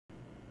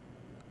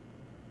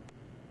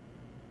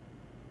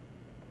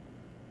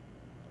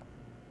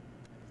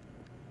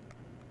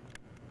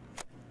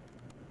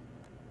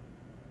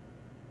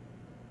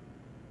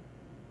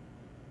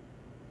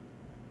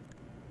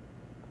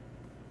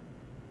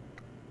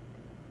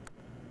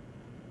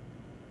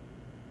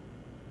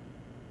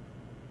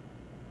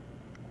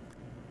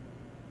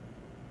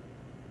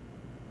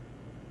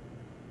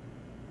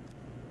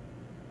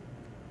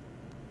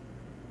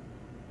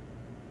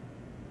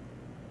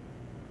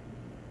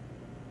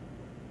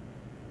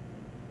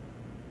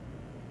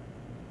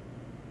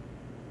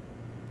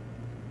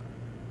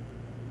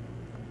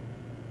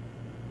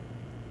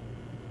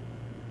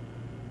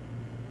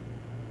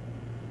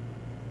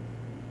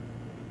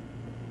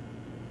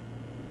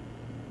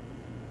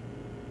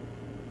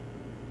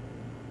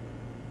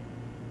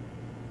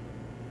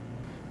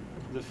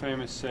The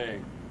famous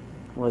saying.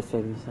 What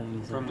famous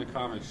saying is From that? the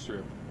comic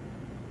strip.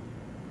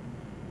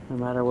 No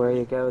matter where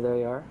you go, there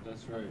you are.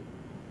 That's right. No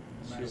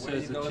She matter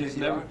says where that you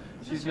go,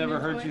 she's never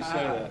heard you say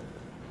that.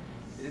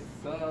 It's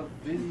a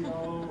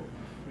video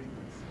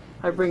frequency.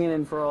 I bring it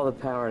in for all the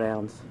power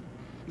downs.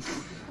 It's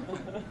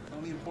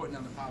only important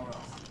on the power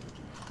ups.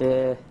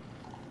 Yeah.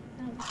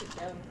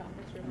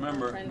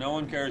 Remember, no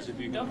one cares if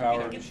you can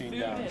power a machine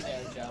down.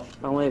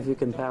 Only if you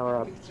can power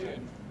up.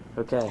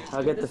 Okay,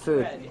 I'll get the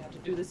food. You have to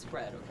do the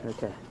spread,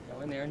 okay? Okay.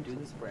 Go in there and do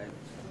the spread.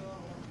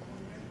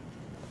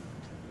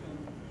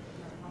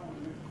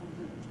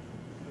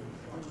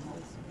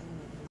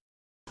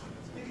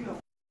 Speaking of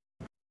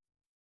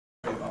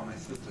about my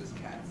sister's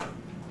cats,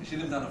 she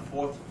lived on the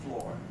 4th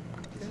floor.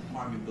 This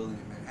apartment building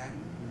in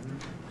Manhattan.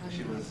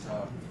 She was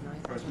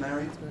first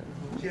married.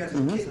 She has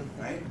a kitten,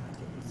 right?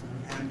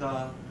 And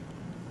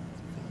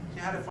she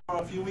had it for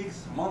a few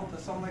weeks, a month or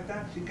something like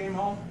that. She came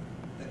home,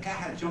 the cat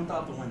had jumped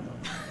out the window.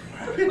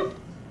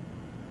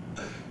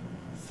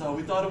 So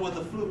we thought it was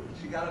a fluke.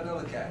 She got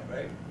another cat,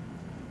 right?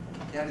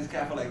 She had this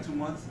cat for like 2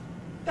 months.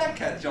 That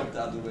cat jumped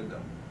out the window.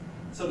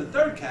 So the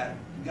third cat,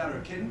 we got her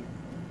a kitten,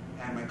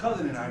 and my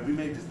cousin and I, we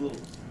made this little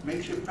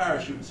makeshift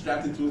parachute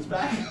strapped into its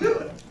back.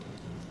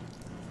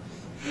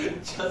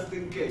 Just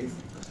in case.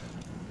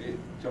 It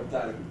jumped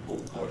out and we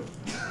pulled the cord.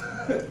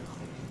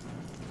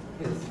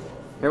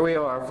 Here we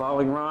are,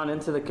 following Ron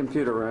into the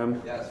computer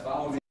room. Yes,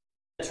 follow me.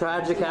 A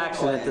tragic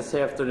accident this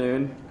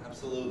afternoon.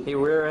 Absolutely. He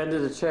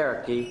rear-ended a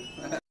Cherokee.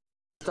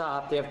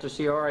 Stopped after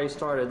she already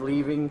started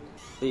leaving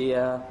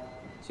the,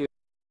 she was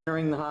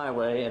entering the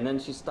highway, and then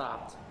she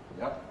stopped.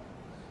 Yep.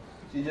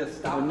 She just For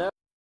stopped. no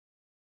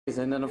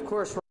reason, and of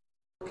course, we're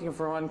looking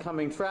for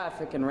oncoming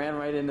traffic and ran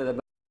right into the.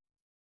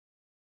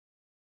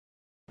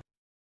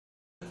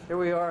 Here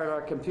we are at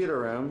our computer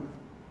room.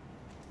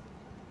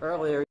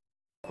 Earlier,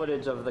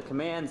 footage of the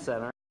command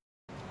center.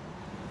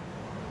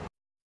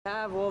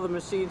 Have all the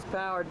machines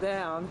powered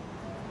down.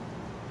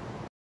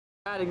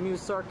 Adding new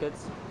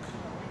circuits.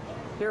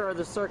 Here are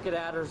the circuit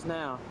adders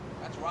now.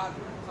 That's Roger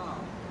and Tom.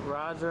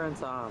 Roger and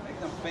Tom. Make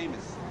them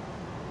famous.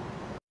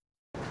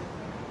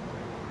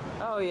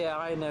 Oh yeah,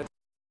 I know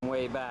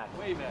way back.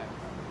 Way back.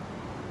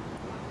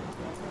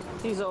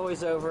 He's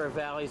always over at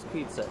Valley's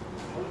Pizza.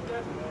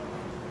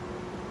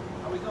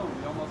 How we doing?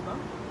 We almost done?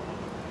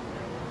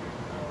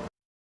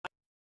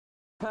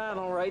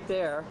 Panel right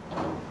there.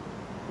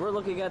 We're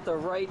looking at the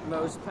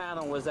rightmost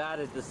panel was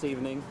added this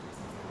evening.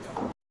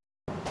 Check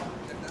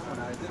that one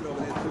out. I did it over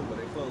there too, but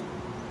they closed.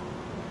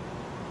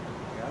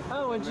 Yeah.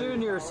 Oh, and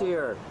Junior's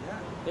here. Yeah.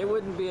 It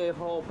wouldn't be a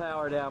whole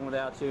power down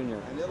without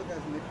Junior. And the other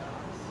guy's Nick Cox.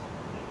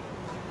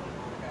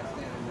 The guy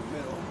standing in the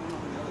middle. I don't know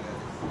who the other guy is.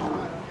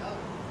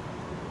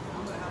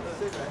 I'm gonna have a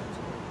cigarette.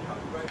 I'll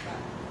be right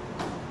back.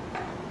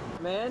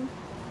 Man,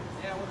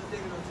 Yeah, I want to dig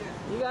it on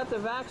 10. you got the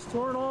vax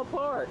torn all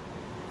apart.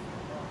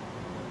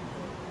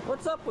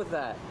 What's up with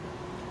that?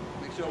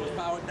 Make sure it was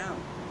powered down.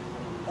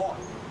 Off.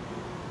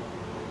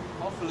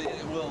 Hopefully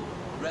it will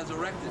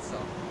resurrect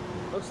itself.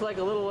 Looks like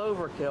a little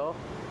overkill.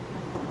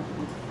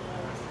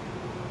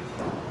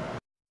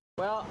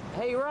 Well,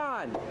 hey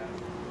Ron.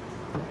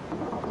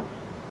 Come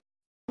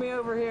me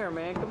over here,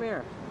 man. Come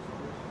here.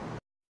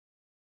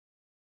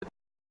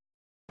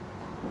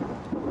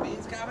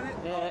 Beans cabinet?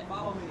 Yeah. Oh,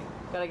 follow me.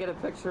 Gotta get a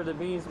picture of the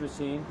beans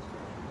machine.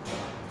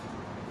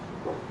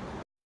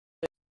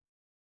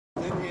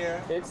 In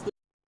here. It's the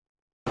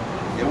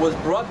It was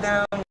brought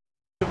down to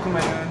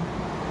command,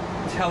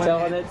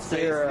 telling it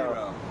say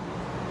zero.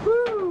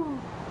 Woo!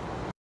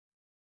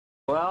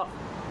 Well,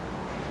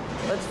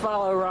 let's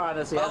follow Ron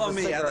as he Follow has a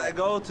me as cigarette. I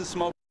go to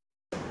smoke.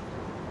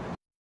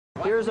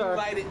 Here's our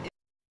Invited in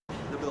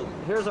the building.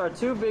 Here's our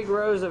 2 big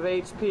rows of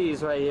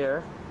HPs right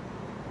here.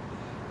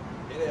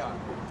 Here they are.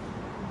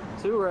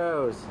 2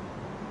 rows.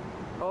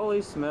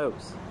 Holy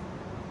smokes.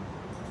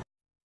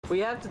 We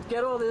have to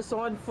get all this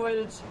on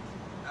footage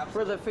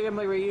for the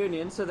family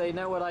reunion so they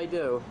know what I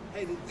do.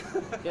 Hey,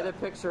 Get a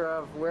picture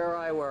of where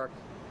I work.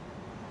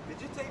 did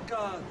you take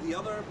the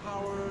other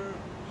power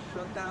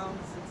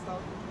shutdowns and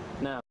stuff?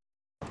 No.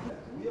 Did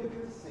we ever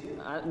get to see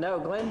it? No,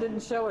 Glenn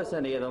didn't show us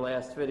any of the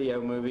last video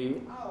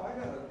movie. Oh, I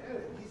gotta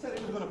edit. He said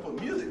he was gonna put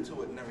music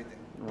to it and everything.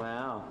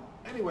 Wow.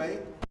 Anyway.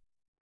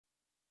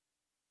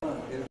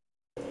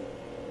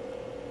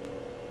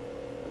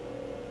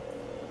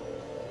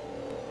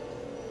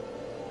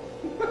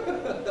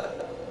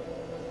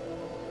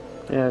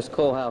 Yeah, there's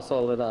Coal House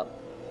all lit up.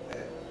 In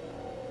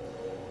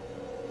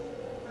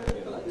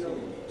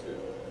 1982,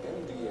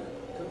 MBN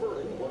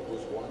converting what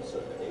was once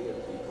an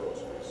A&P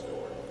grocery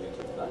store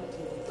into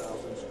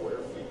 19,000 square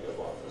feet of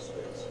office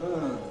space.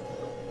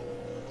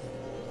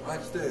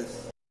 Watch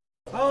this.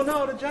 Oh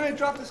no, the giant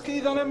dropped his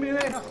keys on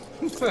MBNA.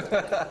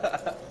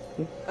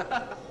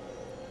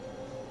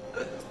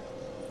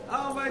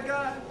 Oh my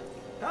God.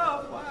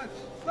 Oh, watch.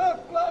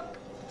 Look.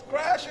 It's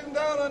crashing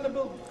down on the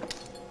building.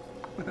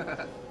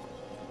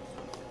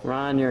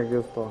 Ron, you're a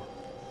goofball.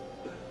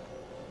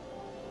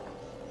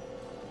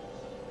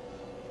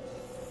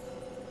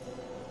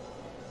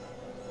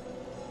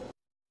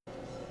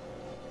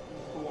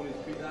 Put one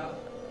of these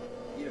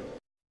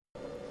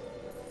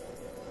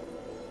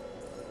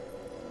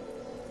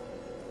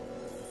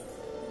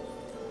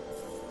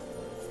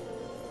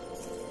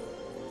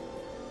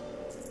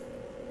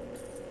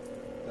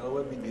So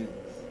we'll be meeting.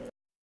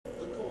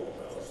 The Coal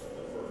House,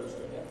 the first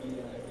of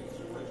MBNA's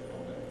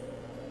original name.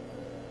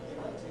 In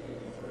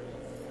 1983,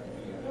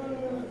 MBNA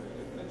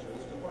renovated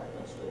Mitchell's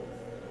department store,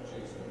 an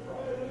adjacent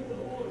property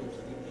located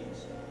to the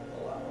east,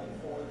 allowing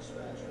for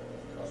expansion of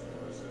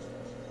customer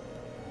assistance.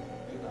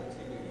 In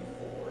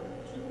 1984,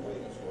 2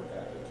 wings were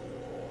added to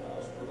the Coal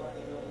House,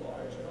 providing a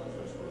large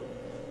conference room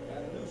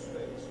and new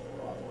space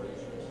for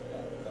operations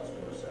and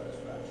customer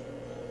satisfaction.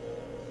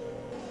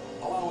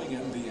 Allowing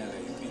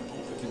MBNA people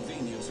the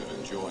convenience of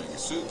enjoying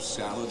soups,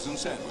 salads, and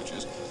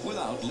sandwiches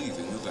without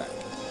leaving the bank.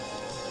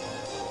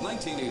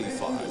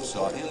 1985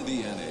 saw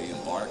MBNA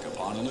embark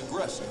upon an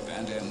aggressive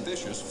and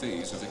ambitious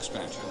phase of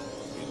expansion,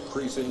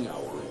 increasing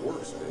our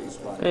workspace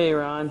by Hey,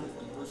 Ron.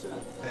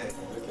 50%. Hey,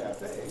 The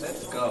cafe.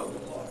 let's go.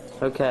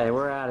 Okay,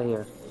 we're out of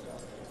here.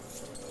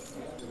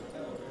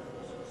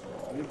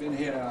 We've been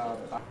here.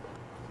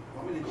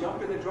 Want me to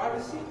jump in the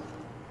driver's seat?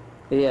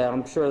 Yeah,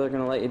 I'm sure they're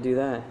gonna let you do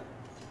that.